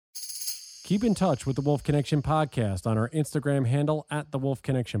Keep in touch with the Wolf Connection podcast on our Instagram handle at the Wolf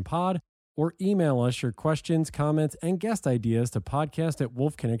Connection Pod, or email us your questions, comments, and guest ideas to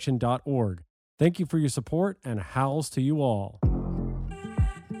podcast@wolfconnection.org. Thank you for your support, and howls to you all.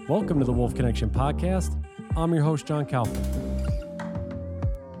 Welcome to the Wolf Connection podcast. I'm your host, John Kaufman.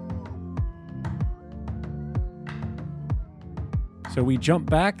 So we jump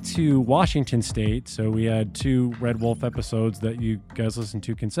back to Washington State. So we had 2 Red Wolf episodes that you guys listened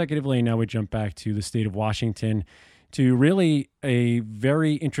to consecutively. And now we jump back to the state of Washington to really a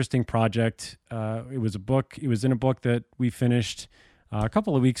very interesting project. It was in a book that we finished a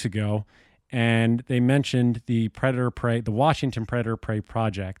couple of weeks ago. And they mentioned the Washington Predator-Prey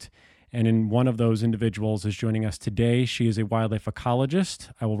Project. And in one of those individuals is joining us today. She is a wildlife ecologist.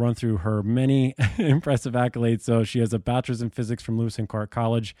 I will run through her many impressive accolades. So she has a bachelor's in physics from Lewis and Clark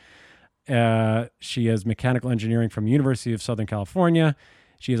College. She has mechanical engineering from University of Southern California.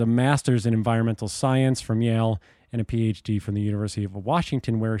 She has a master's in environmental science from Yale and a PhD from the University of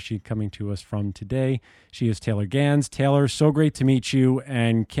Washington, where she's coming to us from today. She is Taylor Ganz. Taylor, so great to meet you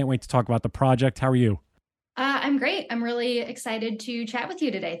and can't wait to talk about the project. How are you? I'm great. I'm really excited to chat with you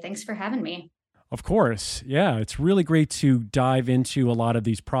today. Thanks for having me. Of course. Yeah, it's really great to dive into a lot of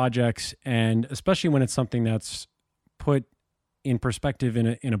these projects, and especially when it's something that's put in perspective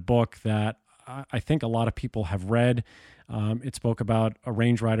in a book that I think a lot of people have read. It spoke about a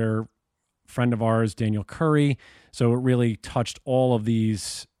range rider friend of ours, Daniel Curry. So it really touched all of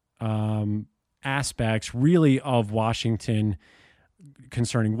these aspects really of Washington,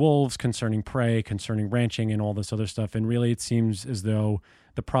 concerning wolves, concerning prey, concerning ranching, and all this other stuff. And really, it seems as though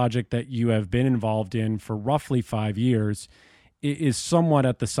the project that you have been involved in for roughly 5 years is somewhat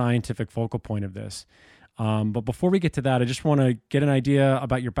at the scientific focal point of this. But before we get to that, I just want to get an idea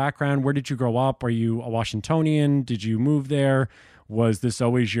about your background. Where did you grow up? Are you a Washingtonian? Did you move there? Was this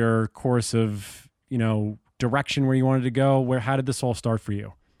always your course of, direction where you wanted to go? How did this all start for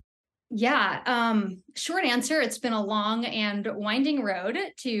you? Yeah, short answer, it's been a long and winding road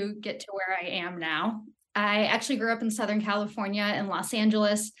to get to where I am now. I actually grew up in Southern California in Los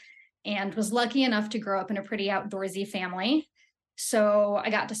Angeles and was lucky enough to grow up in a pretty outdoorsy family. So I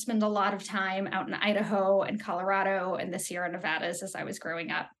got to spend a lot of time out in Idaho and Colorado and the Sierra Nevadas as I was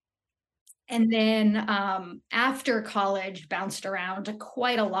growing up. And then after college, bounced around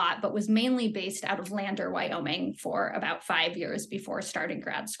quite a lot, but was mainly based out of Lander, Wyoming for about 5 years before starting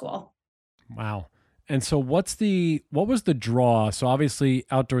grad school. Wow. And so what was the draw? So obviously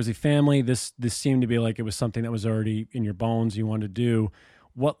outdoorsy family, this seemed to be like it was something that was already in your bones you wanted to do.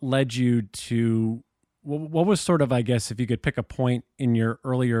 What led you to, what was sort of, I guess, if you could pick a point in your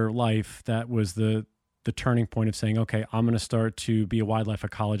earlier life that was the turning point of saying, okay, I'm going to start to be a wildlife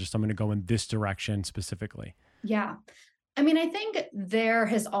ecologist. I'm going to go in this direction specifically. Yeah. I mean, I think there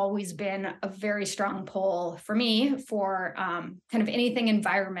has always been a very strong pull for me for kind of anything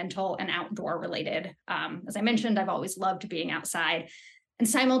environmental and outdoor related. As I mentioned, I've always loved being outside. And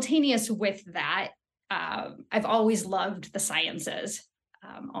simultaneous with that, I've always loved the sciences,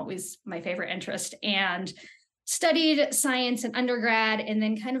 always my favorite interest, and studied science in undergrad and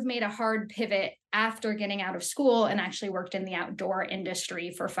then kind of made a hard pivot after getting out of school and actually worked in the outdoor industry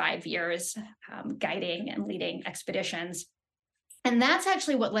for 5 years, guiding and leading expeditions. And that's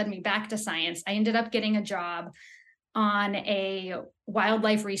actually what led me back to science. I ended up getting a job on a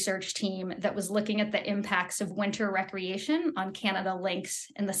wildlife research team that was looking at the impacts of winter recreation on Canada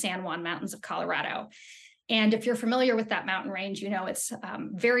lynx in the San Juan Mountains of Colorado. And if you're familiar with that mountain range, it's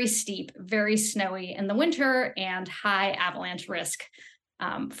very steep, very snowy in the winter and high avalanche risk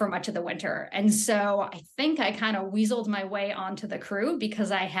for much of the winter. And so I think I kind of weaseled my way onto the crew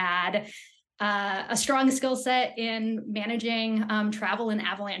because I had a strong skill set in managing travel in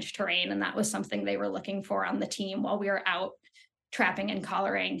avalanche terrain. And that was something they were looking for on the team while we were out trapping and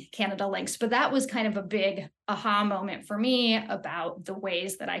collaring Canada lynx. But that was kind of a big aha moment for me about the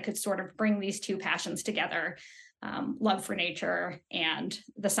ways that I could sort of bring these two passions together, love for nature and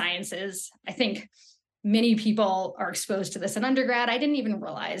the sciences. I think many people are exposed to this in undergrad. I didn't even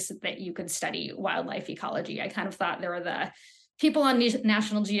realize that you could study wildlife ecology. I kind of thought there were the people on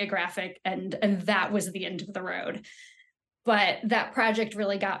National Geographic and that was the end of the road. But that project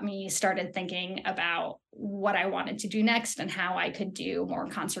really got me started thinking about what I wanted to do next and how I could do more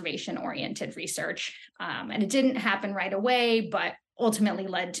conservation-oriented research. And it didn't happen right away, but ultimately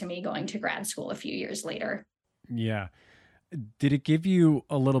led to me going to grad school a few years later. Yeah. Did it give you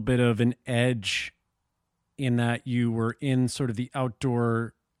a little bit of an edge in that you were in sort of the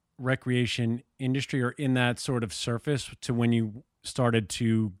outdoor recreation industry or in that sort of surface to when you started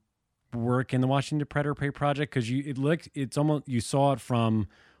to work in the Washington Predator-Prey Project? Because it's almost, you saw it from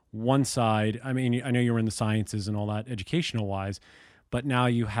one side. I mean, I know you were in the sciences and all that educational wise, but now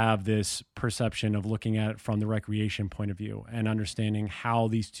you have this perception of looking at it from the recreation point of view and understanding how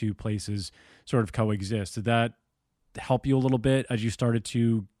these two places sort of coexist. Did that help you a little bit as you started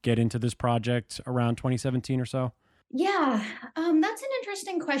to get into this project around 2017 or so? Yeah, that's an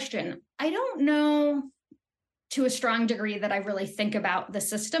interesting question. I don't know to a strong degree that I really think about the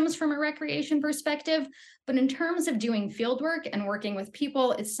systems from a recreation perspective. But in terms of doing field work and working with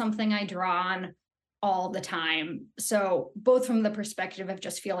people, it's something I draw on all the time. So, both from the perspective of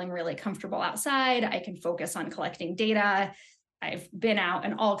just feeling really comfortable outside, I can focus on collecting data. I've been out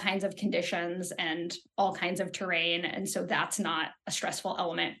in all kinds of conditions and all kinds of terrain. And so that's not a stressful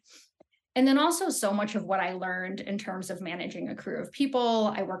element. And then also so much of what I learned in terms of managing a crew of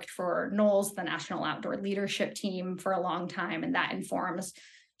people. I worked for NOLS, the National Outdoor Leadership Team, for a long time, and that informs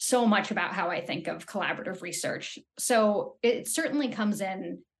so much about how I think of collaborative research. So it certainly comes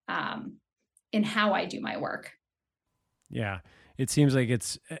in how I do my work. Yeah. It seems like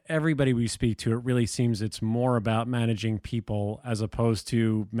it's everybody we speak to, it really seems it's more about managing people as opposed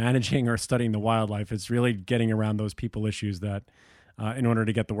to managing or studying the wildlife. It's really getting around those people issues that in order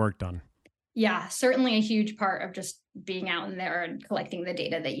to get the work done. Yeah, certainly a huge part of just being out in there and collecting the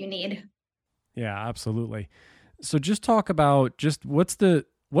data that you need. Yeah, absolutely. So just talk about just when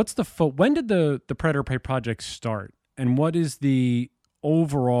did the Predator Prey project start, and what is the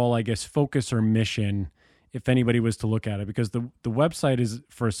overall, I guess, focus or mission if anybody was to look at it? Because the website is,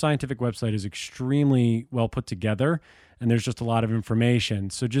 for a scientific website, is extremely well put together, and there's just a lot of information.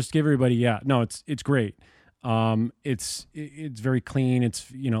 So just give everybody, yeah, no, it's great. It's very clean.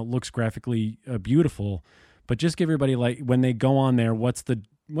 It's, looks graphically beautiful, but just give everybody, like, when they go on there, what's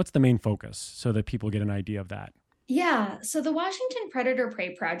the main focus so that people get an idea of that? Yeah, so the Washington Predator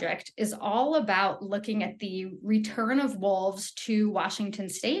Prey Project is all about looking at the return of wolves to Washington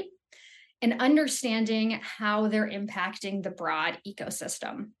state and understanding how they're impacting the broad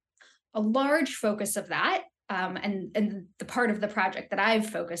ecosystem. A large focus of that, and the part of the project that I've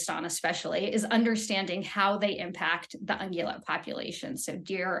focused on especially, is understanding how they impact the ungulate population, so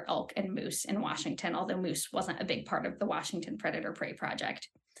deer, elk, and moose in Washington, although moose wasn't a big part of the Washington Predator Prey Project.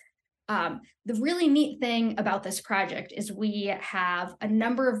 The really neat thing about this project is we have a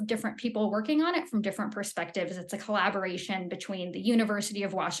number of different people working on it from different perspectives. It's a collaboration between the University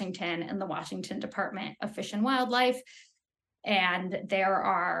of Washington and the Washington Department of Fish and Wildlife. And there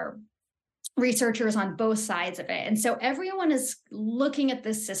are researchers on both sides of it. And so everyone is looking at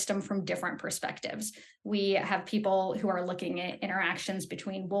this system from different perspectives. We have people who are looking at interactions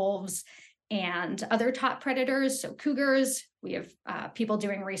between wolves and other top predators, so cougars. We have people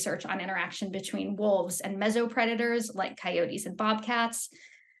doing research on interaction between wolves and mesopredators like coyotes and bobcats.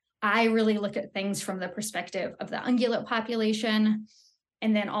 I really look at things from the perspective of the ungulate population,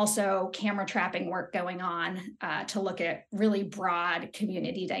 and then also camera trapping work going on to look at really broad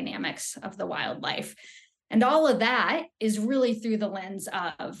community dynamics of the wildlife. And all of that is really through the lens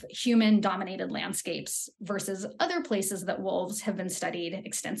of human-dominated landscapes versus other places that wolves have been studied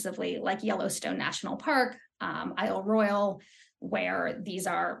extensively, like Yellowstone National Park, Isle Royale, where these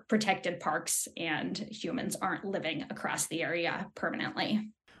are protected parks and humans aren't living across the area permanently.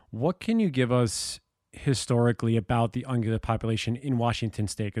 What can you give us historically about the ungulate population in Washington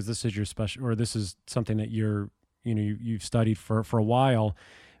state? Because this is your special, or this is something that you've studied for a while,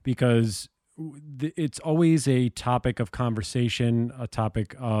 because it's always a topic of conversation, a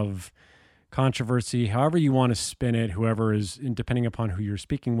topic of controversy, however you want to spin it, whoever is, depending upon who you're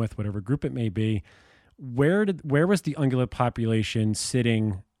speaking with, whatever group it may be. Where was the ungulate population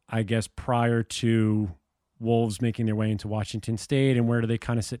sitting, I guess, prior to wolves making their way into Washington state, and where do they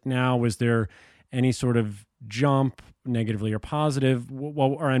kind of sit now? Was there any sort of jump, negatively or positive?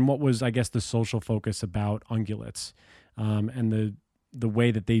 And what was, I guess, the social focus about ungulates, and the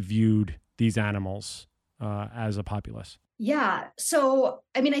way that they viewed these animals as a populace? Yeah. So,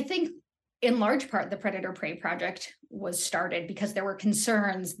 I mean, I think in large part, the Predator Prey Project was started because there were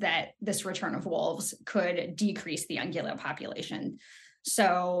concerns that this return of wolves could decrease the ungulate population.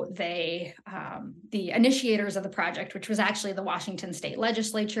 So the initiators of the project, which was actually the Washington State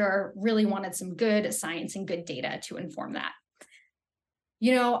Legislature, really wanted some good science and good data to inform that.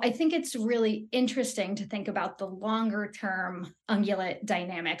 I think it's really interesting to think about the longer term ungulate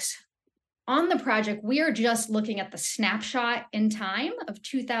dynamics. On the project, we are just looking at the snapshot in time of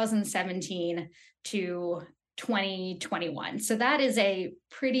 2017 to 2021. So that is a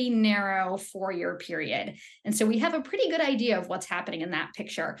pretty narrow 4-year period. And so we have a pretty good idea of what's happening in that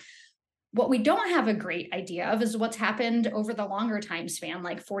picture. What we don't have a great idea of is what's happened over the longer time span,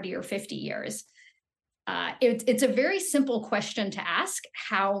 like 40 or 50 years. It's a very simple question to ask: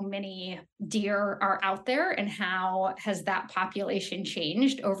 how many deer are out there, and how has that population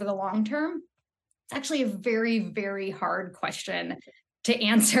changed over the long term? It's actually a very, very hard question to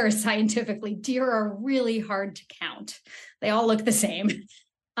answer scientifically. Deer are really hard to count. They all look the same.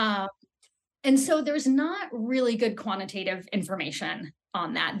 Um, and so there's not really good quantitative information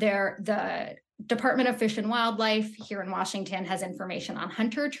on that. The Department of Fish and Wildlife here in Washington has information on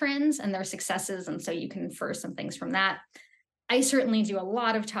hunter trends and their successes. And so you can infer some things from that. I certainly do a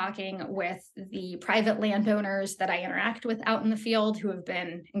lot of talking with the private landowners that I interact with out in the field who have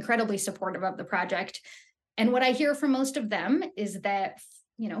been incredibly supportive of the project. And what I hear from most of them is that,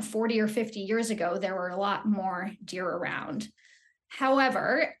 40 or 50 years ago, there were a lot more deer around.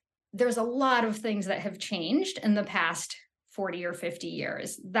 However, there's a lot of things that have changed in the past 40 or 50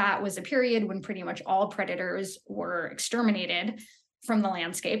 years. That was a period when pretty much all predators were exterminated from the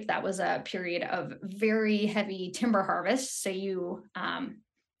landscape. That was a period of very heavy timber harvest. And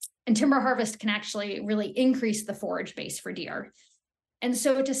timber harvest can actually really increase the forage base for deer. And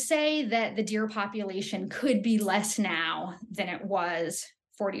so to say that the deer population could be less now than it was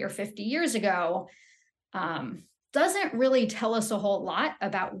 40 or 50 years ago doesn't really tell us a whole lot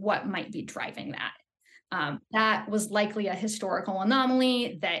about what might be driving that. That was likely a historical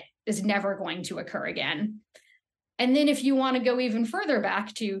anomaly that is never going to occur again. And then if you want to go even further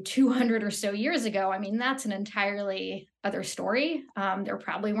back to 200 or so years ago, that's an entirely other story. There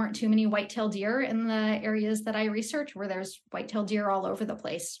probably weren't too many white-tailed deer in the areas that I research, where there's white-tailed deer all over the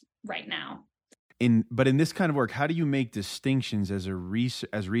place right now. But in this kind of work, how do you make distinctions as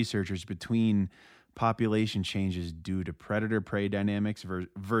researchers between population changes due to predator-prey dynamics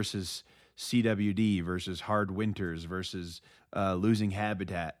versus CWD versus hard winters versus losing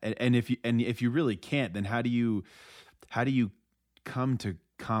habitat? And if you really can't, then how do you come to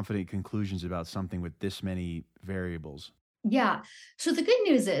confident conclusions about something with this many variables? Yeah. So the good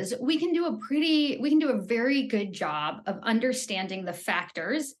news is we can do a very good job of understanding the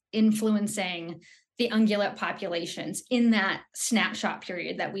factors influencing the ungulate populations in that snapshot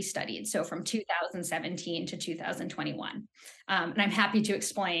period that we studied. So from 2017 to 2021. And I'm happy to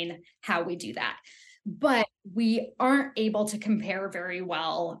explain how we do that. But we aren't able to compare very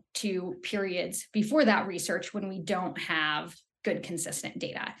well to periods before that research when we don't have good, consistent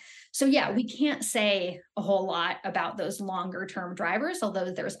data. So yeah, we can't say a whole lot about those longer term drivers,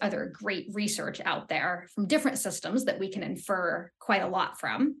 although there's other great research out there from different systems that we can infer quite a lot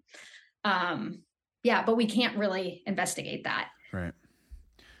from. But we can't really investigate that. Right.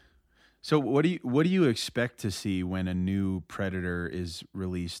 So what do you expect to see when a new predator is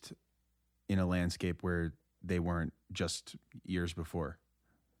released in a landscape where they weren't just years before,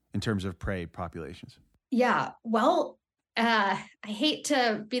 in terms of prey populations? Yeah, well, I hate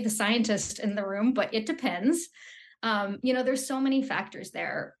to be the scientist in the room, but it depends. There's so many factors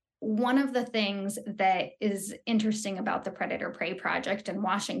there. One of the things that is interesting about the Predator Prey Project in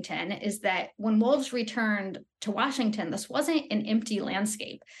Washington is that when wolves returned to Washington, this wasn't an empty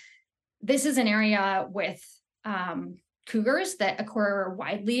landscape. This is an area with cougars that occur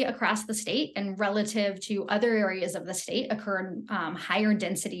widely across the state, and relative to other areas of the state occur in higher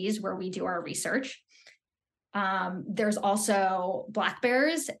densities where we do our research. There's also black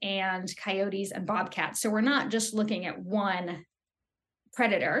bears and coyotes and bobcats. So we're not just looking at one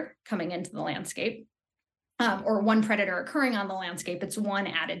predator coming into the landscape or one predator occurring on the landscape. It's one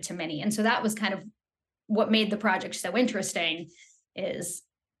added to many. And so that was kind of what made the project so interesting, is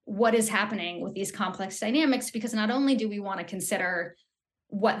what is happening with these complex dynamics, because not only do we want to consider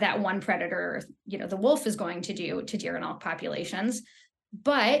what that one predator, the wolf, is going to do to deer and elk populations,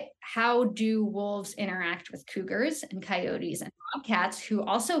 but how do wolves interact with cougars and coyotes and bobcats, who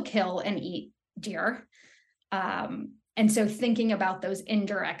also kill and eat deer? And so thinking about those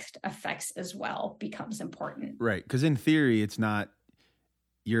indirect effects as well becomes important. Right. Because in theory, it's not,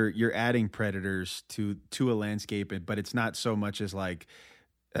 you're adding predators to a landscape, but it's not so much as like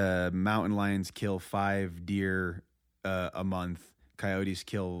mountain lions kill 5 deer a month, coyotes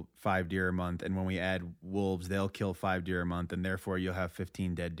kill 5 deer a month, and when we add wolves, they'll kill 5 deer a month, and therefore you'll have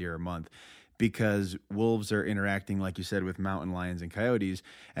 15 dead deer a month, because wolves are interacting, like you said, with mountain lions and coyotes,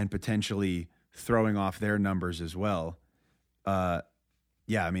 and potentially throwing off their numbers as well.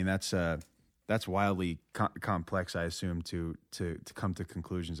 That's wildly complex, I assume, to come to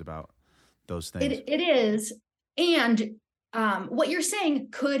conclusions about those things. It is, and what you're saying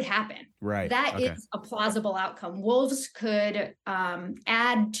could happen. Right. That is a plausible outcome. Wolves could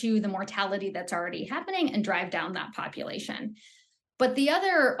add to the mortality that's already happening and drive down that population. But the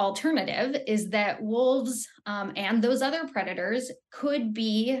other alternative is that wolves and those other predators could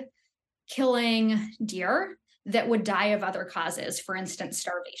be killing deer that would die of other causes, for instance,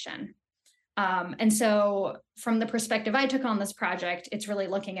 starvation. And so from the perspective I took on this project, it's really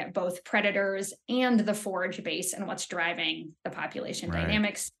looking at both predators and the forage base and what's driving the population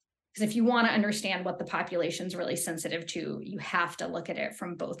dynamics. Because if you want to understand what the population's really sensitive to, you have to look at it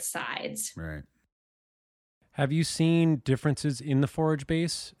from both sides. Right. Have you seen differences in the forage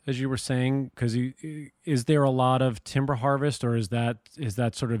base, as you were saying? Because is there a lot of timber harvest, or is that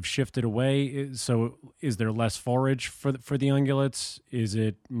sort of shifted away? So is there less forage for the ungulates? Is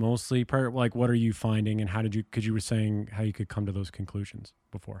it mostly like, what are you finding, and because you were saying how you could come to those conclusions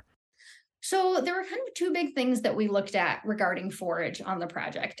before? So there were kind of two big things that we looked at regarding forage on the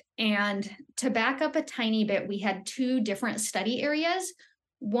project. And to back up a tiny bit, we had two different study areas.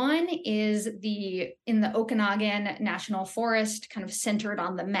 One is in the Okanagan National Forest, kind of centered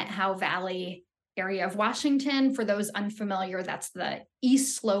on the Methow Valley area of Washington. For those unfamiliar, that's the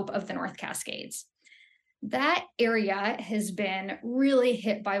east slope of the North Cascades. That area has been really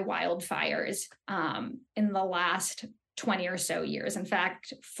hit by wildfires in the last 20 or so years. In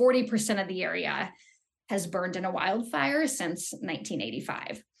fact, 40% of the area has burned in a wildfire since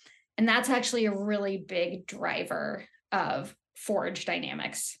 1985. And that's actually a really big driver of forage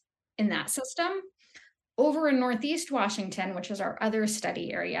dynamics in that system. Over in Northeast Washington, which is our other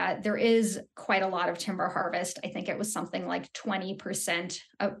study area, there is quite a lot of timber harvest. I think it was something like 25%,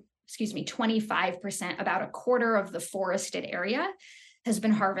 about a quarter of the forested area has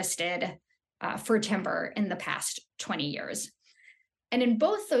been harvested for timber in the past 20 years. And in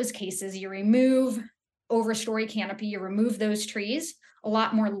both those cases, you remove overstory canopy, you remove those trees, a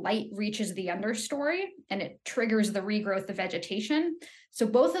lot more light reaches the understory and it triggers the regrowth of vegetation. So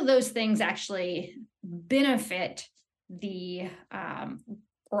both of those things actually benefit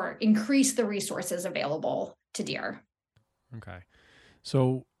or increase the resources available to deer. Okay.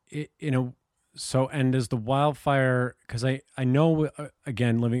 So, and as the wildfire, because I know,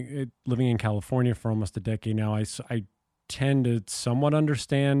 again, living in California for almost a decade now, I tend to somewhat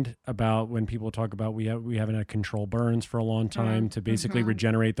understand about when people talk about we haven't had control burns for a long time to basically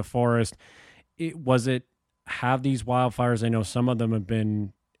regenerate the forest. Have these wildfires, I know some of them have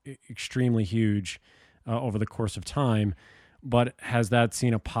been extremely huge over the course of time, but has that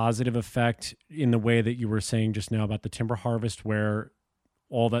seen a positive effect in the way that you were saying just now about the timber harvest, where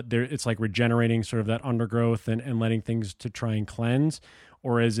all that there, it's like regenerating sort of that undergrowth and letting things to try and cleanse?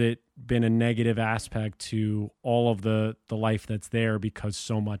 Or has it been a negative aspect to all of the life that's there because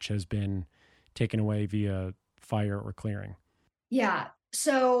so much has been taken away via fire or clearing? Yeah.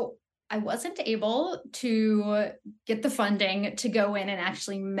 So I wasn't able to get the funding to go in and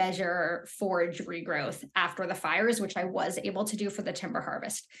actually measure forage regrowth after the fires, which I was able to do for the timber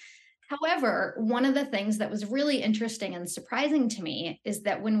harvest. However, one of the things that was really interesting and surprising to me is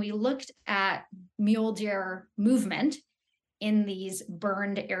that when we looked at mule deer movement in these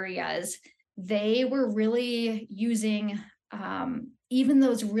burned areas, they were really using even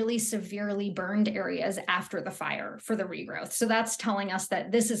those really severely burned areas after the fire for the regrowth. So that's telling us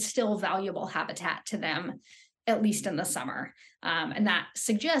that this is still valuable habitat to them, at least in the summer. And that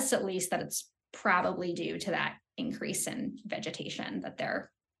suggests at least that it's probably due to that increase in vegetation that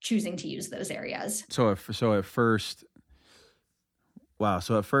they're choosing to use those areas. So at first,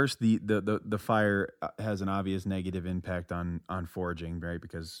 the fire has an obvious negative impact on foraging, right?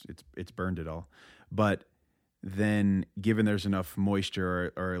 Because it's burned it all. But then, given there's enough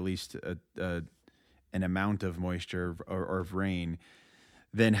moisture, or at least an amount of moisture or of rain,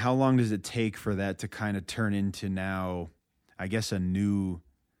 then how long does it take for that to kind of turn into now, I guess, a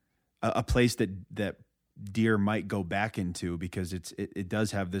place that deer might go back into, because it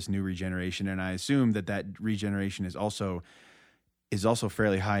does have this new regeneration, and I assume that regeneration is also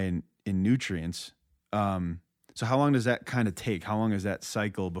fairly high in nutrients. So how long does that kind of take? How long is that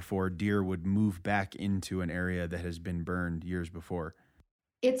cycle before deer would move back into an area that has been burned years before?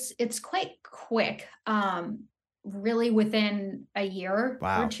 It's quite quick, really within a year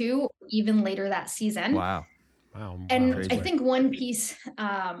or two, even later that season. Wow. And crazy. I think one piece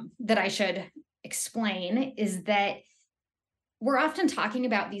that I should explain is that we're often talking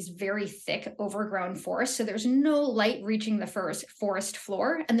about these very thick overgrown forests. So there's no light reaching the forest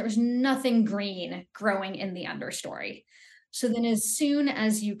floor, and there's nothing green growing in the understory. So then as soon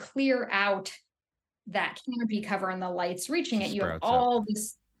as you clear out that canopy cover and the light's reaching it, you have all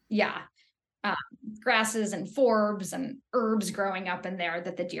this, grasses and forbs and herbs growing up in there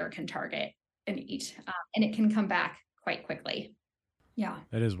that the deer can target and eat. And it can come back quite quickly. Yeah.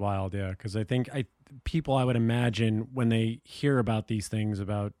 That is wild. Yeah. Cause I think people, I would imagine, when they hear about these things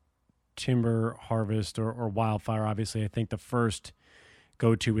about timber harvest or wildfire, obviously, I think the first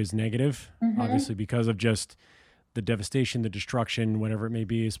go to is negative, Mhm. obviously because of just the devastation, the destruction, whatever it may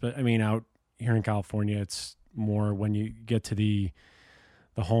be. But I mean, out here in California, it's more when you get to the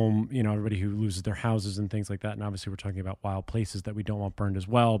home, everybody who loses their houses and things like that. And obviously we're talking about wild places that we don't want burned as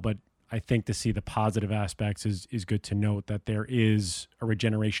well. But I think to see the positive aspects is good to note that there is a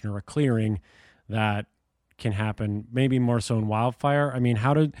regeneration or a clearing that can happen, maybe more so in wildfire. I mean,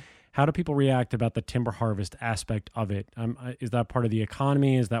 how do people react about the timber harvest aspect of it? Is that part of the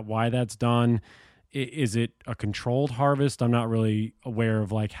economy? Is that why that's done? Is it a controlled harvest? I'm not really aware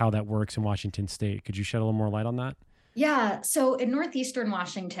of like how that works in Washington State. Could you shed a little more light on that? Yeah. So in Northeastern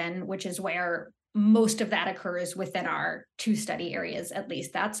Washington, which is where most of that occurs within our 2 study areas, at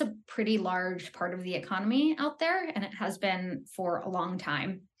least, that's a pretty large part of the economy out there. And it has been for a long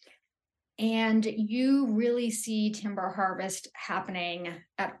time. And you really see timber harvest happening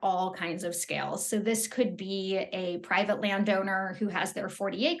at all kinds of scales. So this could be a private landowner who has their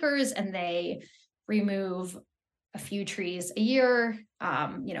 40 acres and they remove a few trees a year,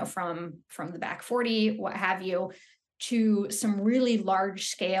 from the back 40, what have you, to some really large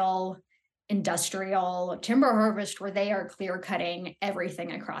scale industrial timber harvest where they are clear cutting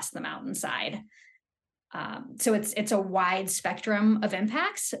everything across the mountainside. So it's a wide spectrum of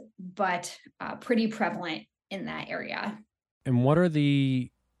impacts, but pretty prevalent in that area. And what are because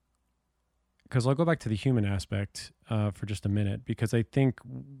I'll go back to the human aspect for just a minute, because I think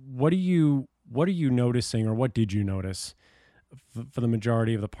what are you noticing, or what did you notice for the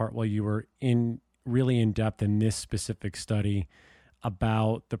majority of the part while you were really in depth in this specific study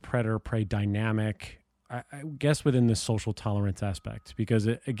about the predator-prey dynamic, I guess within the social tolerance aspect? Because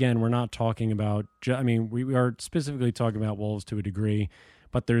again, we're not talking about, we are specifically talking about wolves to a degree,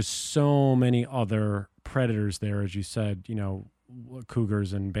 but there's so many other predators there, as you said,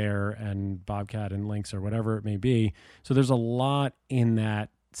 cougars and bear and bobcat and lynx or whatever it may be. So there's a lot in that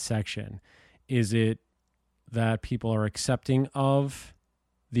section. Is it that people are accepting of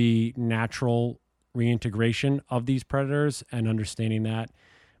the natural reintegration of these predators and understanding that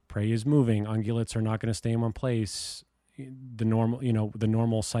prey is moving, ungulates are not going to stay in one place, the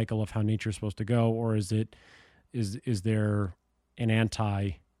normal cycle of how nature is supposed to go? Or is there an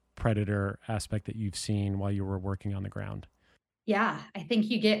anti-predator aspect that you've seen while you were working on the ground? Yeah, I think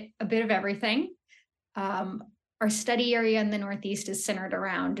you get a bit of everything. Our study area in the Northeast is centered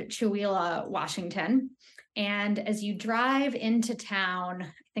around Chewelah, Washington. And as you drive into town,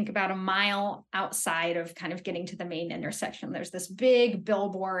 I think about a mile outside of kind of getting to the main intersection, there's this big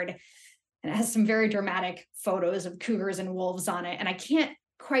billboard, and it has some very dramatic photos of cougars and wolves on it. And I can't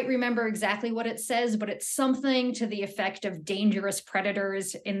quite remember exactly what it says, but it's something to the effect of dangerous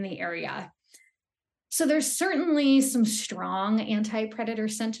predators in the area. So there's certainly some strong anti-predator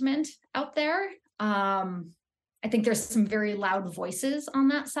sentiment out there. I think there's some very loud voices on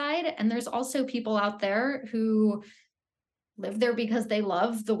that side. And there's also people out there who live there because they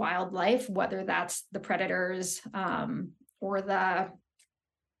love the wildlife, whether that's the predators or the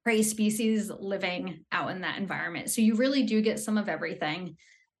prey species living out in that environment. So you really do get some of everything.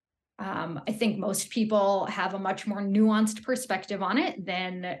 I think most people have a much more nuanced perspective on it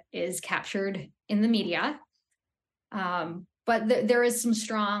than is captured in the media. But there is some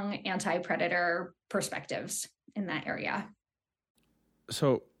strong anti-predator perspectives in that area.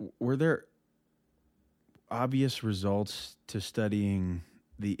 So were there obvious results to studying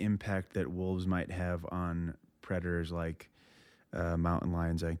the impact that wolves might have on predators like mountain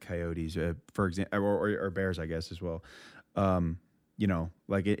lions and coyotes, for example, or bears, I guess, as well?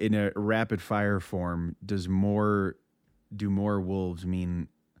 Like in a rapid fire form, do more wolves mean,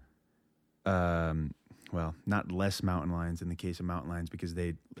 not less mountain lions in the case of mountain lions, because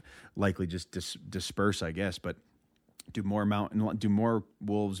they likely just disperse, I guess. But do more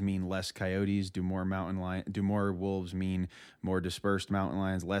wolves mean less coyotes? Do more wolves mean more dispersed mountain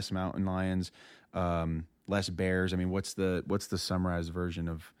lions, less mountain lions, less bears? I mean, what's the summarized version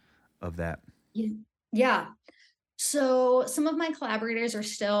of that? Yeah. So some of my collaborators are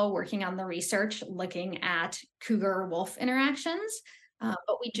still working on the research looking at cougar-wolf interactions.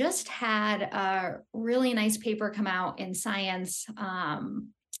 But we just had a really nice paper come out in Science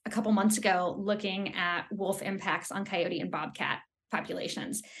a couple months ago looking at wolf impacts on coyote and bobcat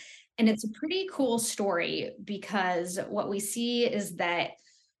populations. And it's a pretty cool story, because what we see is that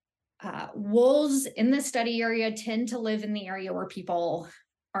wolves in the study area tend to live in the area where people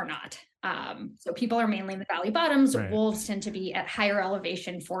are not. So people are mainly in the valley bottoms. Right. Wolves tend to be at higher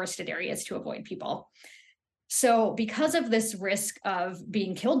elevation forested areas to avoid people. So because of this risk of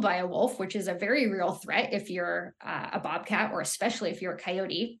being killed by a wolf, which is a very real threat if you're a bobcat, or especially if you're a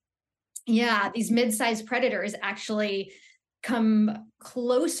coyote, these mid-sized predators actually come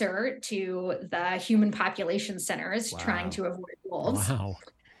closer to the human population centers, Wow. trying to avoid wolves. Wow.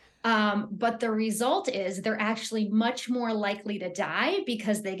 But the result is they're actually much more likely to die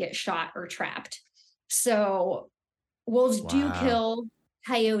because they get shot or trapped. So wolves do Wow. kill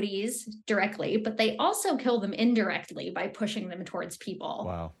coyotes directly, but they also kill them indirectly by pushing them towards people,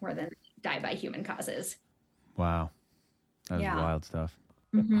 Wow. more than die by human causes. Wow. That's Yeah. wild stuff.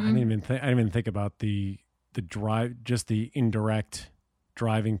 Mhm. I didn't even think about the drive, just the indirect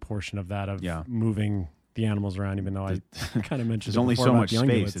driving portion of that, of Yeah. moving the animals around, even though I kind of mentioned There's only before so about much the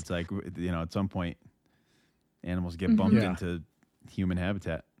space. ungulates. It's like, at some point, animals get bumped Yeah. into human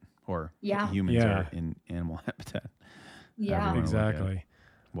habitat, or Yeah. humans Yeah. are in animal habitat. Yeah. However you wanna look at it. Exactly.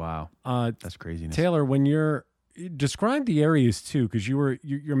 Wow. That's craziness. Taylor, when you're describe the areas too, because you're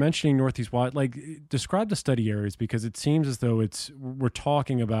mentioning Northeast Wide, like describe the study areas, because it seems as though we're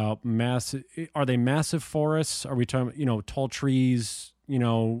talking about massive. Are they massive forests? Are we talking, tall trees,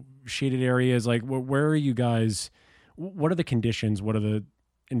 shaded areas? Like where are you guys? What are the conditions? What are the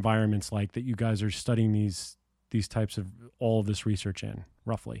environments like that you guys are studying these types of all of this research in,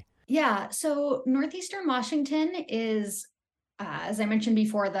 roughly? Yeah. So Northeastern Washington is, as I mentioned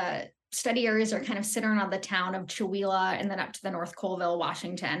before, the study areas are kind of centered on the town of Chewelah and then up to the North Colville,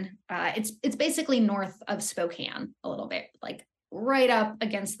 Washington. It's basically north of Spokane a little bit, like right up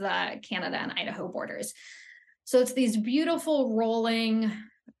against the Canada and Idaho borders. So it's these beautiful rolling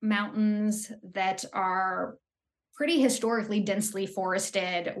mountains that are pretty historically densely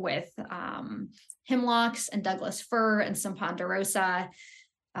forested with hemlocks and Douglas fir and some ponderosa.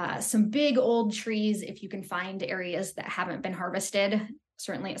 Some big old trees, if you can find areas that haven't been harvested,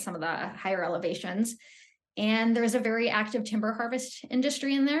 certainly at some of the higher elevations. And there's a very active timber harvest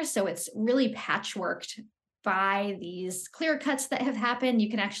industry in there. So it's really patchworked by these clear cuts that have happened. You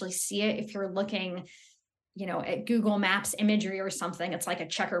can actually see it if you're looking, at Google Maps imagery or something. It's like a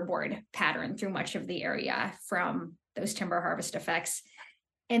checkerboard pattern through much of the area from those timber harvest effects.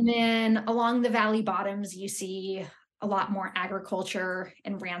 And then along the valley bottoms, you see a lot more agriculture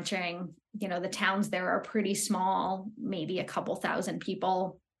and ranching. The towns there are pretty small, maybe a couple thousand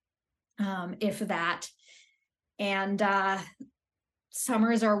people, if that. And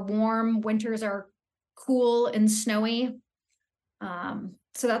summers are warm, winters are cool and snowy.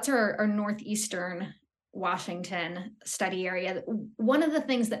 So that's our northeastern Washington study area. One of the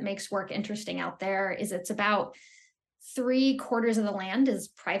things that makes work interesting out there is it's about 3/4 of the land is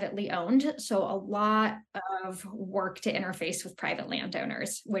privately owned. So a lot of work to interface with private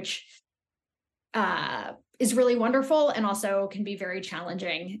landowners, which is really wonderful and also can be very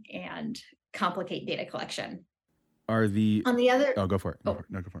challenging and complicate data collection. On the other... Oh, go for it. No,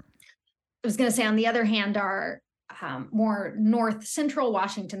 go for it. I was going to say, on the other hand, our more north central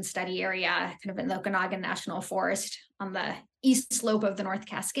Washington study area, kind of in the Okanagan National Forest on the east slope of the North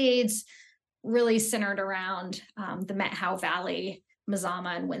Cascades, really centered around the Methow Valley,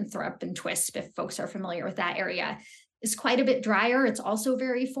 Mazama and Winthrop and Twisp, if folks are familiar with that area, is quite a bit drier. It's also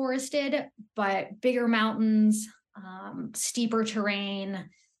very forested, but bigger mountains, steeper terrain,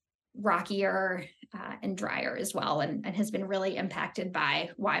 rockier and drier as well, and has been really impacted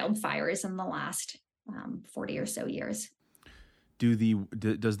by wildfires in the last 40 or so years.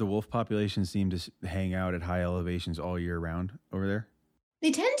 Does the wolf population seem to hang out at high elevations all year round over there?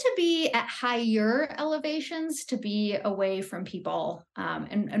 They tend to be at higher elevations to be away from people.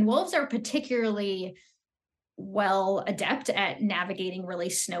 And wolves are particularly well adept at navigating really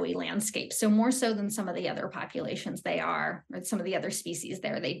snowy landscapes. So more so than some of the other populations or some of the other species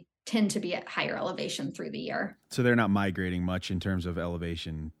there, they tend to be at higher elevation through the year. So they're not migrating much in terms of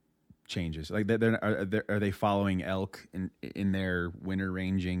elevation changes. Like are they following elk in their winter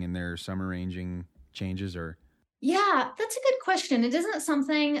ranging and their summer ranging changes, or? Yeah, that's a good question. It isn't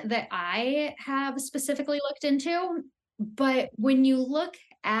something that I have specifically looked into, but when you look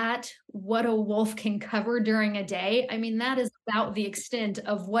at what a wolf can cover during a day, I mean, that is about the extent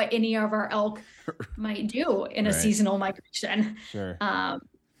of what any of our elk might do in a seasonal migration. Sure.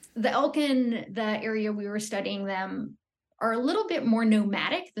 The elk in the area we were studying them are a little bit more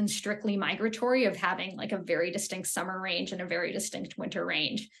nomadic than strictly migratory, of having like a very distinct summer range and a very distinct winter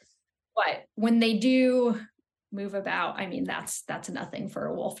range. But when they do move about, I mean, that's nothing for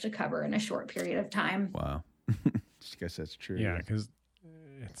a wolf to cover in a short period of time. Wow. I guess that's true. Yeah, because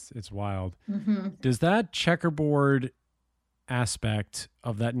it's wild. Mm-hmm. Does that checkerboard aspect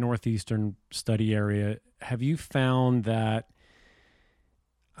of that northeastern study area, have you found that,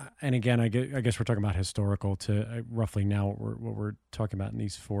 and again, I guess we're talking about historical to roughly now what we're talking about in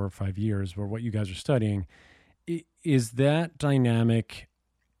these 4 or 5 years, or what you guys are studying, is that dynamic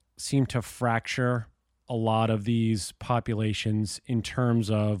seem to fracture a lot of these populations in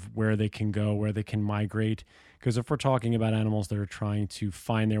terms of where they can go, where they can migrate? Because if we're talking about animals that are trying to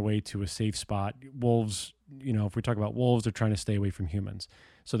find their way to a safe spot, wolves, if we talk about wolves, they're trying to stay away from humans.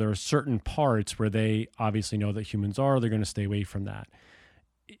 So there are certain parts where they obviously know that humans are, they're going to stay away from that.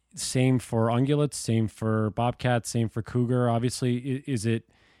 Same for ungulates, same for bobcats, same for cougar. Obviously,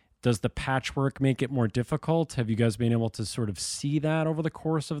 does the patchwork make it more difficult? Have you guys been able to sort of see that over the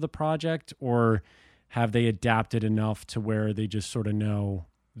course of the project, or have they adapted enough to where they just sort of know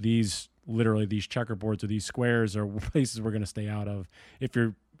these checkerboards or these squares are places we're going to stay out of if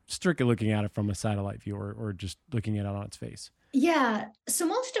you're strictly looking at it from a satellite view or just looking at it on its face? Yeah. So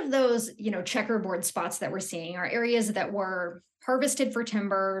most of those, checkerboard spots that we're seeing are areas that were harvested for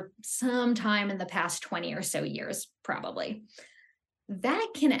timber sometime in the past 20 or so years, probably. That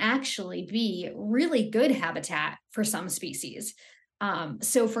can actually be really good habitat for some species.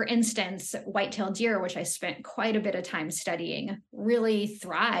 So for instance, white-tailed deer, which I spent quite a bit of time studying, really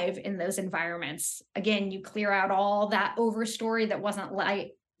thrive in those environments. Again, you clear out all that overstory that wasn't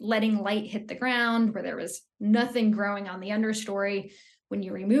letting light hit the ground, where there was nothing growing on the understory. When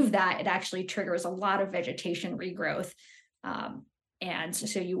you remove that, it actually triggers a lot of vegetation regrowth. And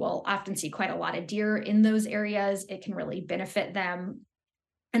so you will often see quite a lot of deer in those areas. It can really benefit them.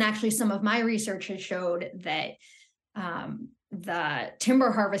 And actually, some of my research has showed that the timber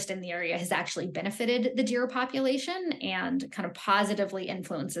harvest in the area has actually benefited the deer population and kind of positively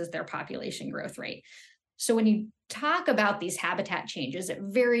influences their population growth rate. So when you talk about these habitat changes, it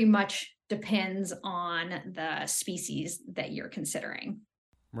very much depends on the species that you're considering.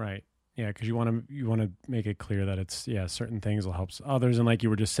 Right. Yeah, because you want to make it clear that it's certain things will help others, and like you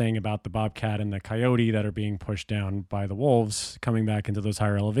were just saying about the bobcat and the coyote that are being pushed down by the wolves, coming back into those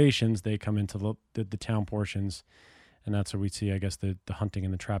higher elevations, they come into the town portions, and that's where we see, I guess, the hunting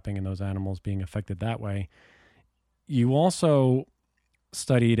and the trapping and those animals being affected that way. You also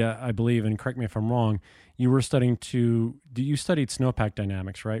studied, I believe, and correct me if I'm wrong, you studied snowpack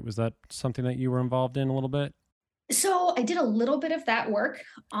dynamics, right? Was that something that you were involved in a little bit? So I did a little bit of that work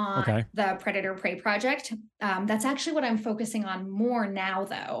on the Predator-Prey project. That's actually what I'm focusing on more now,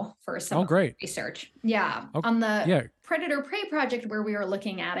 though, for some research. Yeah. On the Predator-Prey project, where we were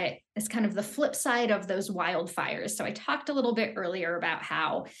looking at it, is kind of the flip side of those wildfires. So I talked a little bit earlier about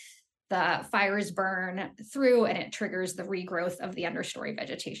how the fires burn through and it triggers the regrowth of the understory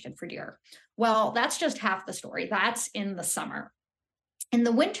vegetation for deer. Well, that's just half the story. That's in the summer. In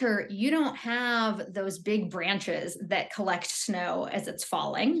the winter, you don't have those big branches that collect snow as it's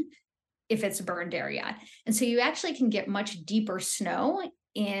falling if it's a burned area. And so you actually can get much deeper snow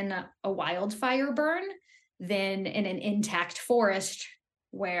in a wildfire burn than in an intact forest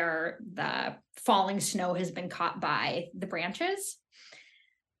where the falling snow has been caught by the branches.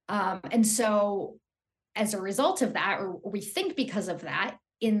 And so as a result of that, or we think because of that,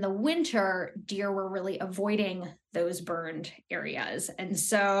 in the winter, deer were really avoiding those burned areas. And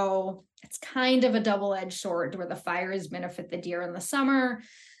so it's kind of a double-edged sword where the fires benefit the deer in the summer,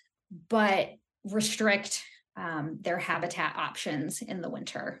 but restrict their habitat options in the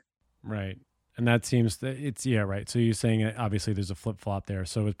winter. Right. And that seems that right. So you're saying obviously there's a flip-flop there.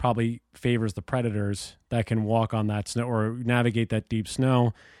 So it probably favors the predators that can walk on that snow or navigate that deep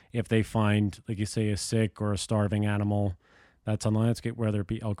snow if they find, like you say, a sick or a starving animal that's on the landscape, whether it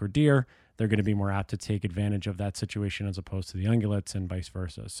be elk or deer. They're going to be more apt to take advantage of that situation as opposed to the ungulates and vice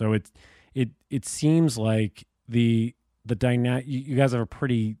versa. So it seems like the dynamic. You guys have a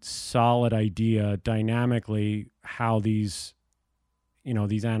pretty solid idea dynamically how these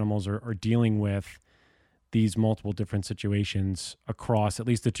animals are dealing with these multiple different situations across at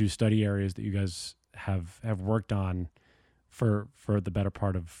least the two study areas that you guys have worked on for the better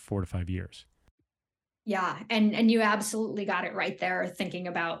part of 4 to 5 years. Yeah. And you absolutely got it right there. Thinking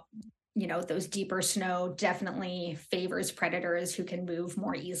about, those deeper snow definitely favors predators who can move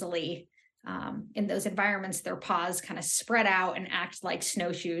more easily. In those environments, their paws kind of spread out and act like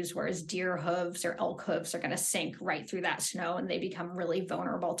snowshoes, whereas deer hooves or elk hooves are going to sink right through that snow and they become really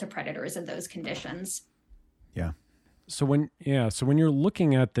vulnerable to predators in those conditions. Yeah. So when you're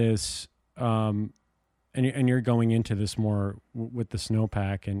looking at this, and you're going into this more with the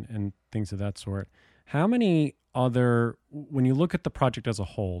snowpack and things of that sort, how many when you look at the project as a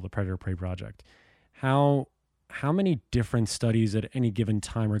whole, the Predator-Prey project, how many different studies at any given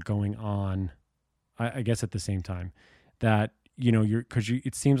time are going on, I guess at the same time, that,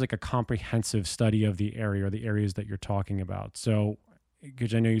 it seems like a comprehensive study of the area or the areas that you're talking about. So,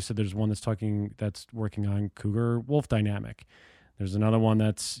 because I know you said there's one that's working on cougar wolf dynamic. There's another one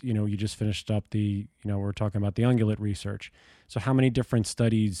that's, you just finished up we're talking about the ungulate research. So how many different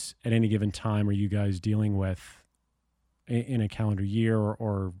studies at any given time are you guys dealing with in a calendar year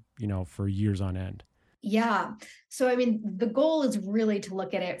or for years on end? Yeah. So, I mean, the goal is really to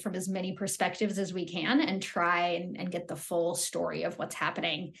look at it from as many perspectives as we can and try and get the full story of what's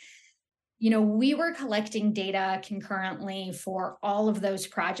happening. We were collecting data concurrently for all of those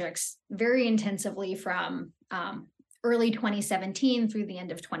projects very intensively from early 2017 through the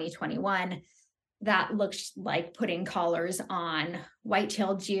end of 2021. That looked like putting collars on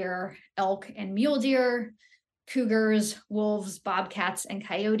white-tailed deer, elk and mule deer, cougars, wolves, bobcats, and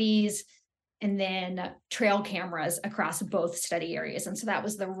coyotes, and then trail cameras across both study areas. And so that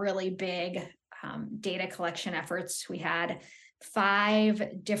was the really big data collection efforts. We had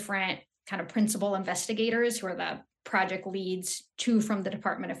 5 different kind of principal investigators who are the project leads, 2 from the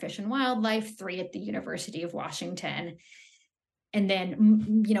Department of Fish and Wildlife, 3 at the University of Washington. And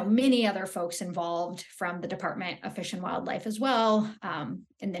then, many other folks involved from the Department of Fish and Wildlife as well. And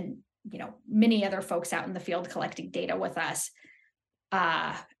then, many other folks out in the field collecting data with us.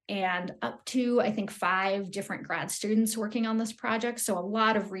 And up to, I think, 5 different grad students working on this project. So a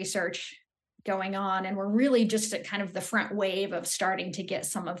lot of research going on. And we're really just at kind of the front wave of starting to get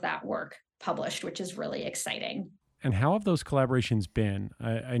some of that work published, which is really exciting. And how have those collaborations been?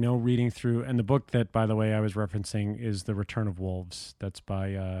 I know reading through, and the book that, by the way, I was referencing is The Return of Wolves. That's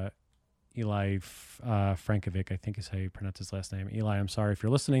by Eli Frankovic, I think is how you pronounce his last name. Eli, I'm sorry if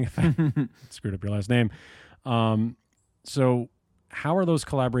you're listening, if I screwed up your last name. So how are those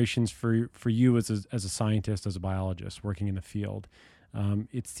collaborations for you as a scientist, as a biologist working in the field?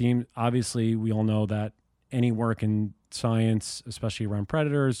 It seems, obviously, we all know that any work in science, especially around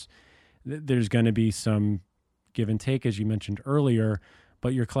predators, there's going to be some give and take, as you mentioned earlier,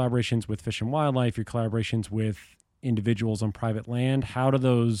 but your collaborations with Fish and Wildlife, your collaborations with individuals on private land, how do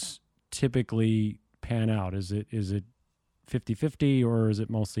those typically pan out? Is it 50-50 or is it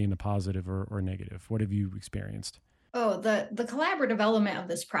mostly in the positive or negative? What have you experienced? Oh, the collaborative element of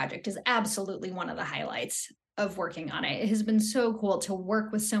this project is absolutely one of the highlights of working on it. It has been so cool to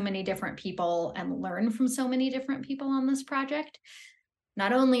work with so many different people and learn from so many different people on this project.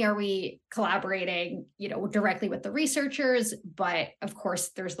 Not only are we collaborating, directly with the researchers, but of course,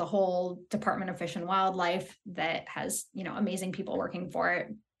 there's the whole Department of Fish and Wildlife that has, amazing people working for it.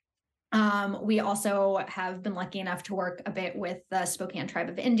 We also have been lucky enough to work a bit with the Spokane Tribe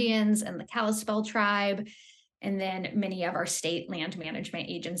of Indians and the Kalispel Tribe, and then many of our state land management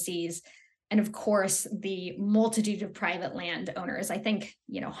agencies. And of course, the multitude of private landowners, I think,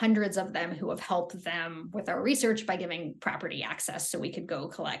 hundreds of them who have helped them with our research by giving property access so we could go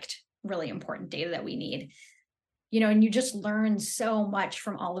collect really important data that we need. And you just learn so much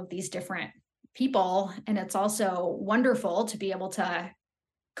from all of these different people. And it's also wonderful to be able to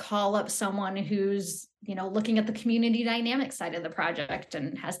call up someone who's, looking at the community dynamic side of the project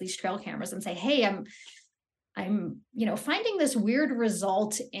and has these trail cameras and say, hey, I'm finding this weird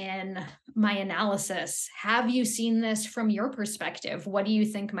result in my analysis. Have you seen this from your perspective? What do you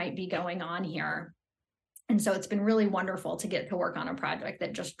think might be going on here? And so it's been really wonderful to get to work on a project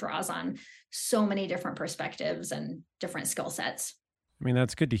that just draws on so many different perspectives and different skill sets. I mean,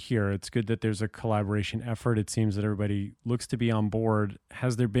 that's good to hear. It's good that there's a collaboration effort. It seems that everybody looks to be on board.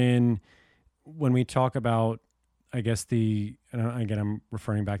 Has there been, when we talk about, I guess and again, I'm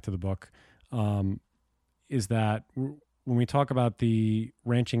referring back to the book, is that when we talk about the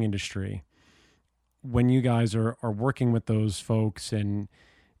ranching industry, when you guys are working with those folks and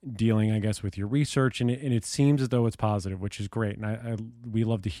dealing, I guess, with your research, and it seems as though it's positive, which is great, and we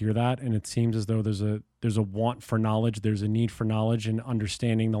love to hear that. And it seems as though there's a want for knowledge, there's a need for knowledge and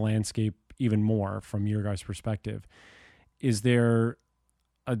understanding the landscape even more from your guys' perspective. Is there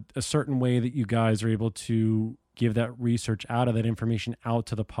a certain way that you guys are able to give that research out, of that information out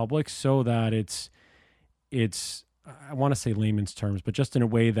to the public, so that it's I want to say layman's terms, but just in a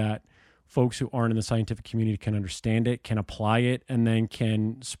way that folks who aren't in the scientific community can understand it, can apply it, and then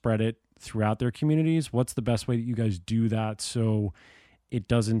can spread it throughout their communities? What's the best way that you guys do that so it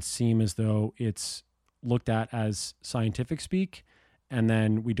doesn't seem as though it's looked at as scientific speak and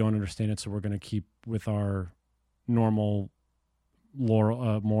then we don't understand it, so we're going to keep with our normal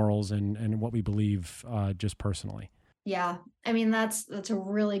morals and what we believe just personally? Yeah, I mean, that's a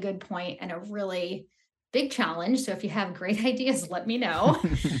really good point and a really big challenge. So if you have great ideas, let me know.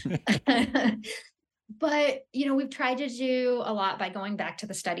 But, we've tried to do a lot by going back to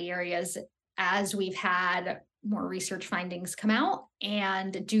the study areas as we've had more research findings come out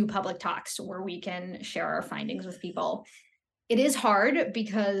and do public talks where we can share our findings with people. It is hard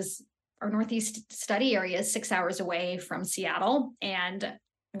because our Northeast study area is 6 hours away from Seattle, and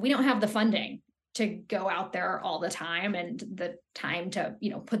we don't have the funding to go out there all the time and the time to,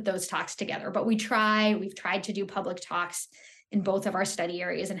 put those talks together. But we've tried to do public talks in both of our study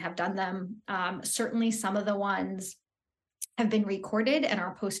areas and have done them. Certainly some of the ones have been recorded and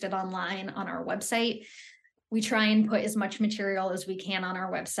are posted online on our website. We try and put as much material as we can on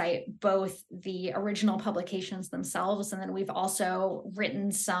our website, both the original publications themselves, and then we've also written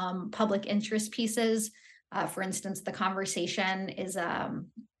some public interest pieces. For instance, The Conversation is a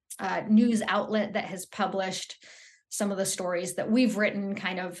news outlet that has published some of the stories that we've written,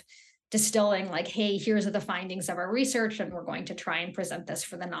 kind of distilling like, hey, here's the findings of our research, and we're going to try and present this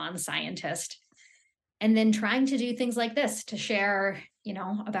for the non-scientist. And then trying to do things like this to share,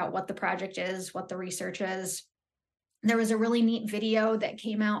 about what the project is, what the research is. There was a really neat video that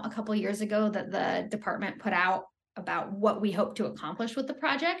came out a couple of years ago that the department put out about what we hope to accomplish with the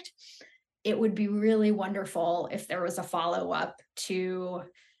project. It would be really wonderful if there was a follow-up to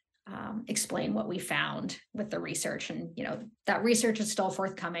explain what we found with the research. And, that research is still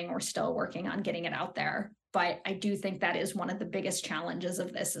forthcoming. We're still working on getting it out there. But I do think that is one of the biggest challenges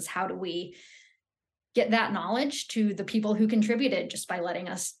of this, is how do we get that knowledge to the people who contributed just by letting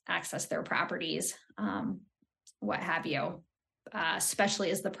us access their properties, what have you,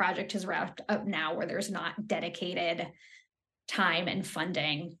 especially as the project has wrapped up now, where there's not dedicated time and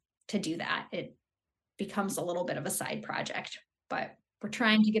funding to do that. It becomes a little bit of a side project, but we're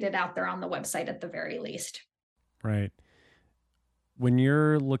trying to get it out there on the website at the very least. Right. When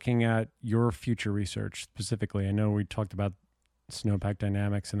you're looking at your future research specifically, I know we talked about snowpack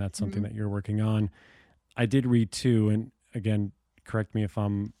dynamics, and that's something that you're working on. I did read too, and again, correct me if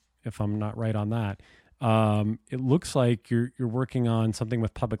I'm not right on that. It looks like you're working on something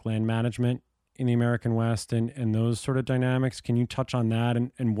with public land management in the American West and those sort of dynamics. Can you touch on that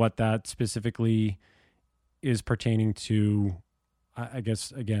and what that specifically is pertaining to? I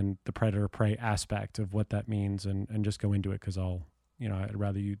guess, again, the predator-prey aspect of what that means, and just go into it, because I'd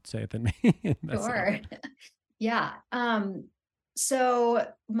rather you say it than me. Sure. Yeah. So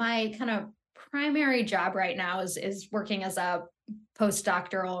my kind of primary job right now is working as a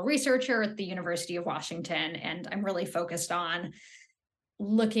postdoctoral researcher at the University of Washington, and I'm really focused on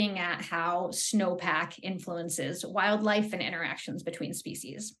looking at how snowpack influences wildlife and interactions between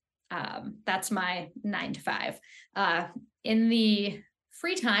species. That's my 9 to 5. In the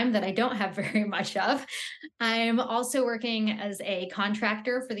free time that I don't have very much of, I'm also working as a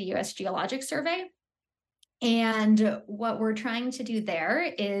contractor for the U.S. Geologic Survey. And what we're trying to do there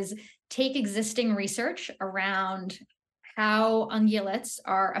is take existing research around how ungulates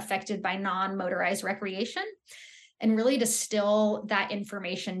are affected by non-motorized recreation and really distill that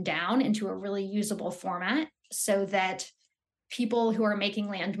information down into a really usable format, so that people who are making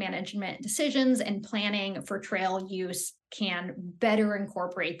land management decisions and planning for trail use can better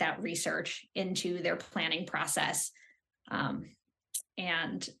incorporate that research into their planning process,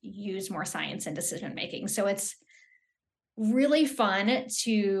 and use more science in decision making. So it's really fun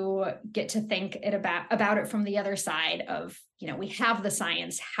to get to think about it from the other side of, we have the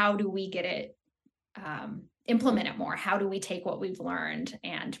science. How do we get it, implement it more? How do we take what we've learned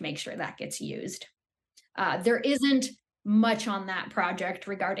and make sure that gets used? There isn't much on that project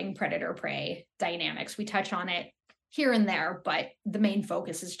regarding predator-prey dynamics. We touch on it here and there, but the main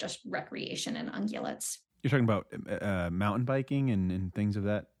focus is just recreation and ungulates. You're talking about mountain biking and things of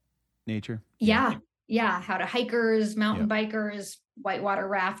that nature? Yeah. How do hikers, mountain bikers, whitewater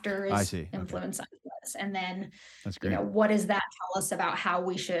rafters influence ungulates? And then, that's great. What does that tell us about how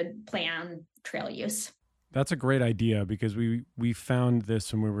we should plan trail use? That's a great idea, because we found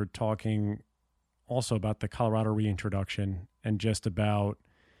this when we were talking also about the Colorado reintroduction, and just about,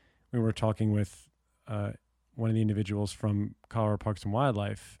 we were talking with one of the individuals from Colorado Parks and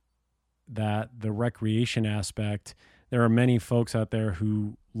Wildlife, that the recreation aspect, there are many folks out there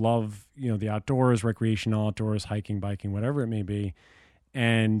who love, the outdoors, recreational outdoors, hiking, biking, whatever it may be.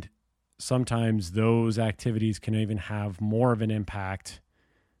 And sometimes those activities can even have more of an impact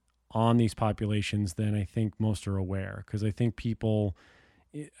on these populations than I think most are aware. Because I think people,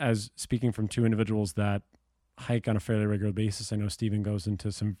 as speaking from two individuals that hike on a fairly regular basis, I know Stephen goes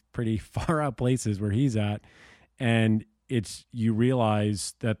into some pretty far out places where he's at, and you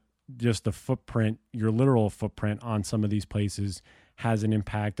realize that just the footprint, your literal footprint on some of these places, has an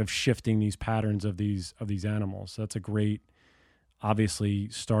impact of shifting these patterns of these animals. So that's a great, obviously,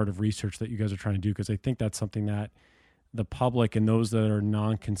 start of research that you guys are trying to do, because I think that's something that the public and those that are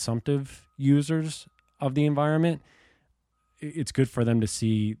non-consumptive users of the environment, it's good for them to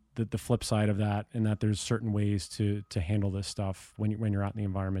see the flip side of that, and that there's certain ways to handle this stuff when you're out in the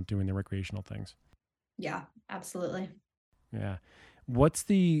environment doing the recreational things. Yeah, absolutely. Yeah. What's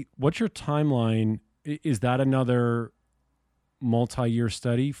your timeline? Is that another multi-year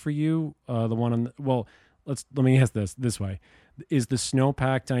study for you? The one on let me ask this way. Is the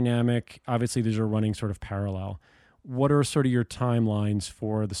snowpack dynamic, obviously these are running sort of parallel. What are sort of your timelines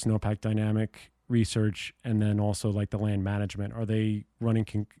for the snowpack dynamic research, and then also like the land management? Are they running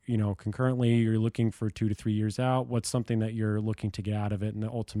concurrently? You're looking for 2 to 3 years out? What's something that you're looking to get out of it, and the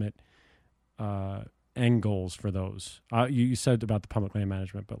ultimate end goals for those? You said about the public land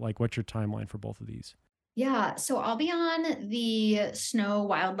management, but like, what's your timeline for both of these? Yeah, so I'll be on the Snow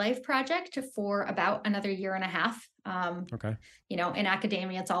Wildlife Project for about another year and a half. Okay. In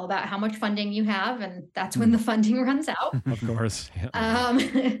academia, it's all about how much funding you have, and that's when the funding runs out. Of course.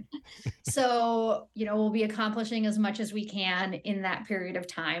 Yeah. So, we'll be accomplishing as much as we can in that period of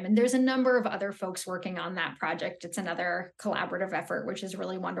time. And there's a number of other folks working on that project. It's another collaborative effort, which is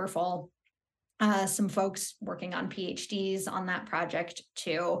really wonderful. Some folks working on PhDs on that project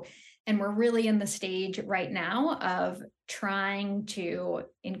too. And we're really in the stage right now of trying to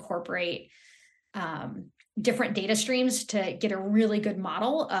incorporate different data streams to get a really good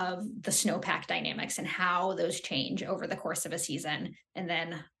model of the snowpack dynamics and how those change over the course of a season. And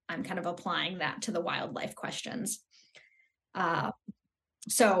then I'm kind of applying that to the wildlife questions.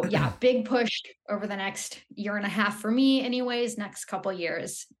 So yeah, big push over the next year and a half for me anyways, next couple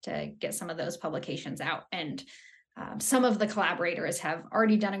years to get some of those publications out. And some of the collaborators have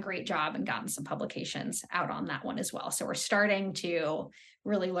already done a great job and gotten some publications out on that one as well. So we're starting to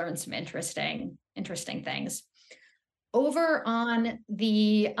really learn some interesting things. Over on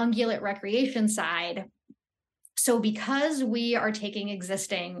the ungulate recreation side, so because we are taking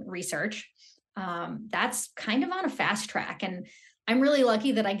existing research, that's kind of on a fast track. And I'm really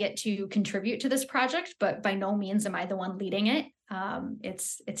lucky that I get to contribute to this project, but by no means am I the one leading it.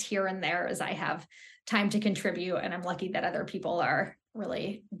 It's here and there as I have time to contribute, and I'm lucky that other people are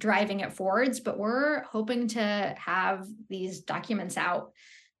really driving it forwards. But we're hoping to have these documents out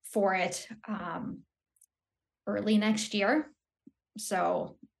for it early next year.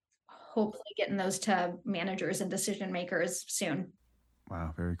 So hopefully getting those to managers and decision makers soon.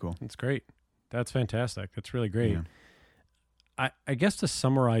 Wow, very cool. That's great. That's fantastic. That's really great. Yeah. I guess to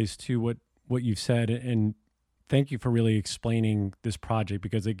summarize too what you've said, and thank you for really explaining this project,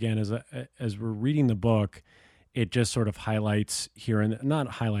 because again, as we're reading the book, it just sort of highlights here, and not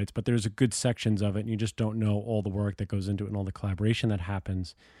highlights, but there's a good sections of it, and you just don't know all the work that goes into it and all the collaboration that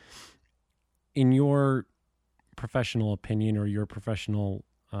happens. In your professional opinion, or your professional,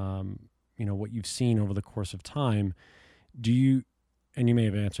 what you've seen over the course of time, and you may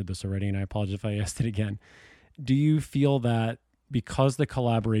have answered this already, and I apologize if I asked it again, do you feel that because the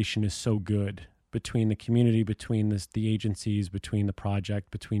collaboration is so good between the community, between the agencies, between the project,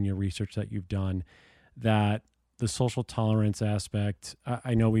 between your research that you've done, that the social tolerance aspect,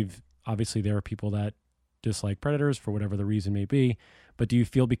 I know obviously there are people that dislike predators for whatever the reason may be, but do you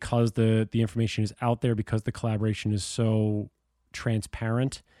feel because the information is out there, because the collaboration is so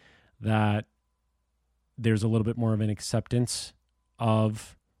transparent, that there's a little bit more of an acceptance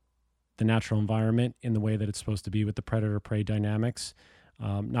of the natural environment in the way that it's supposed to be with the predator-prey dynamics,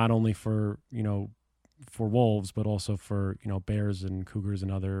 not only for wolves, but also for, bears and cougars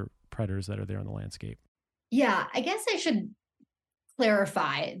and other predators that are there in the landscape? Yeah, I guess I should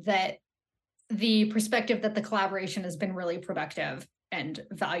clarify that the perspective that the collaboration has been really productive and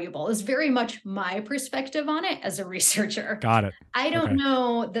valuable is very much my perspective on it as a researcher. Got it. I don't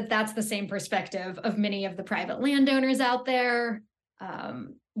know that that's the same perspective of many of the private landowners out there,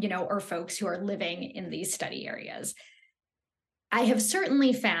 or folks who are living in these study areas. I have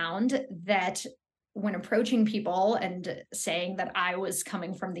certainly found that when approaching people and saying that I was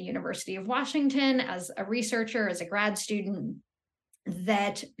coming from the University of Washington as a researcher, as a grad student,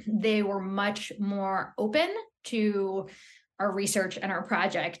 that they were much more open to our research and our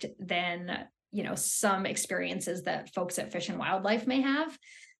project than, some experiences that folks at Fish and Wildlife may have.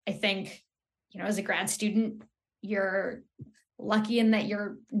 I think, as a grad student, you're lucky in that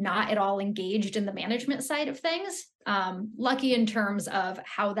you're not at all engaged in the management side of things. Lucky in terms of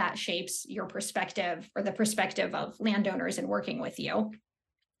how that shapes your perspective, or the perspective of landowners in working with you.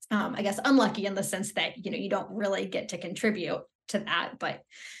 I guess unlucky in the sense that, you don't really get to contribute to that, but,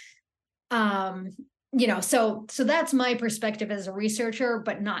 so that's my perspective as a researcher,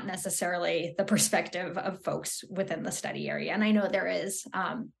 but not necessarily the perspective of folks within the study area. And I know there is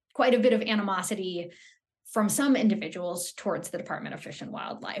quite a bit of animosity from some individuals towards the Department of Fish and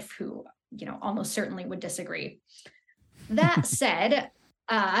Wildlife who, almost certainly would disagree. That said,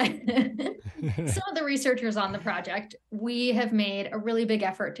 some of the researchers on the project, we have made a really big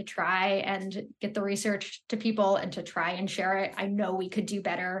effort to try and get the research to people and to try and share it. I know we could do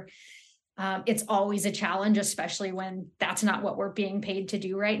better. It's always a challenge, especially when that's not what we're being paid to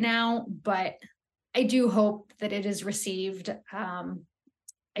do right now. But I do hope that it is received.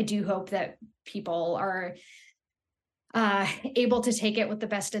 I do hope that people are able to take it with the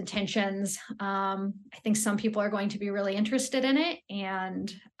best intentions. I think some people are going to be really interested in it,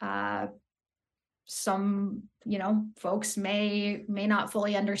 and some, folks may not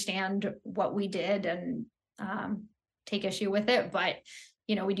fully understand what we did and take issue with it, but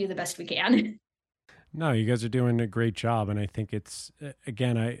we do the best we can. No, you guys are doing a great job, and I think it's,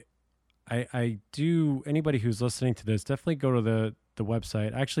 again, I do, anybody who's listening to this, definitely go to the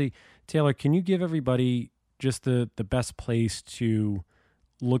website. Actually, Taylor, can you give everybody just the best place to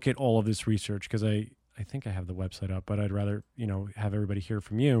look at all of this research? Because I think I have the website up, but I'd rather, have everybody hear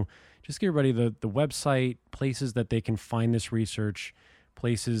from you. Just give everybody the website, places that they can find this research,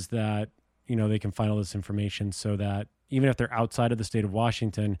 places that, they can find all this information, so that even if they're outside of the state of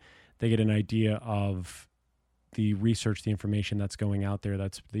Washington, they get an idea of the research, the information that's going out there,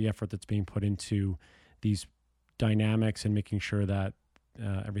 that's the effort that's being put into these dynamics and making sure that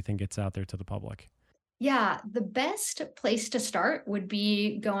everything gets out there to the public. Yeah, the best place to start would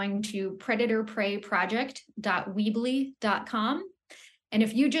be going to predatorpreyproject.weebly.com. And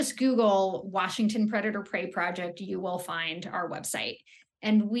if you just Google Washington Predator Prey Project, you will find our website.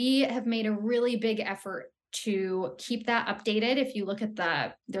 And we have made a really big effort to keep that updated. If you look at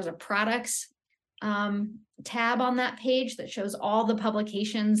there's a products tab on that page that shows all the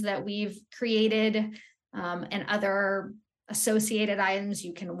publications that we've created and other associated items.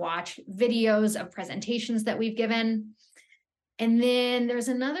 You can watch videos of presentations that we've given. And then there's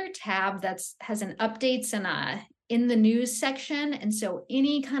another tab has an updates and in the news section. And so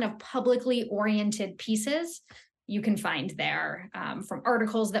any kind of publicly oriented pieces you can find there, from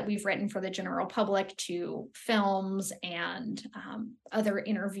articles that we've written for the general public to films and other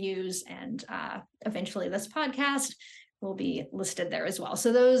interviews, and eventually this podcast will be listed there as well.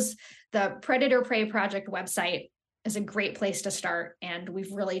 So the Predator Prey Project website is a great place to start, and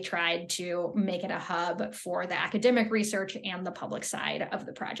we've really tried to make it a hub for the academic research and the public side of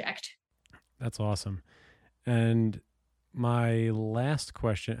the project. That's awesome. And my last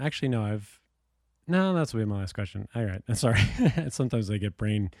question, actually, no, that's my last question. All right. Sorry. Sometimes I get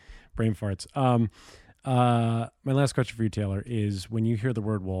brain farts. My last question for you, Taylor, is when you hear the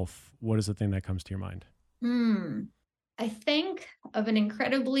word wolf, what is the thing that comes to your mind? I think of an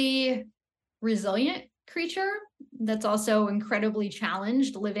incredibly resilient creature that's also incredibly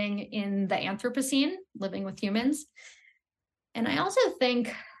challenged, living in the Anthropocene, living with humans. And I also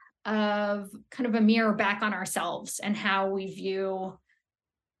think of kind of a mirror back on ourselves and how we view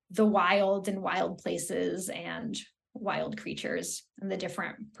the wild and wild places and wild creatures and the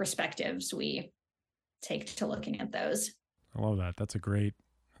different perspectives we take to looking at those. I love that. That's a great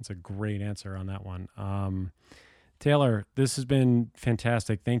answer on that one. Taylor, this has been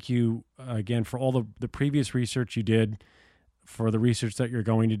fantastic. Thank you again for all the previous research you did, for the research that you're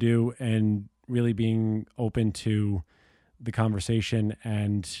going to do, and really being open to the conversation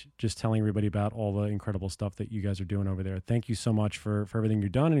and just telling everybody about all the incredible stuff that you guys are doing over there. Thank you so much for everything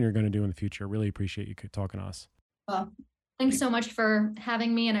you've done and you're going to do in the future. Really appreciate you talking to us. Well, thanks so much for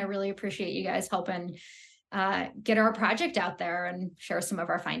having me. And I really appreciate you guys helping get our project out there and share some of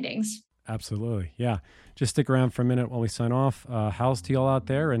our findings. Absolutely. Yeah. Just stick around for a minute while we sign off. How's to y'all out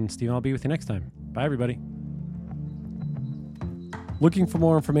there? And Steve, I'll be with you next time. Bye, everybody. Looking for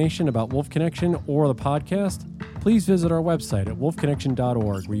more information about Wolf Connection or the podcast? Please visit our website at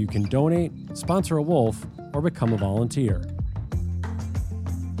wolfconnection.org, where you can donate, sponsor a wolf, or become a volunteer.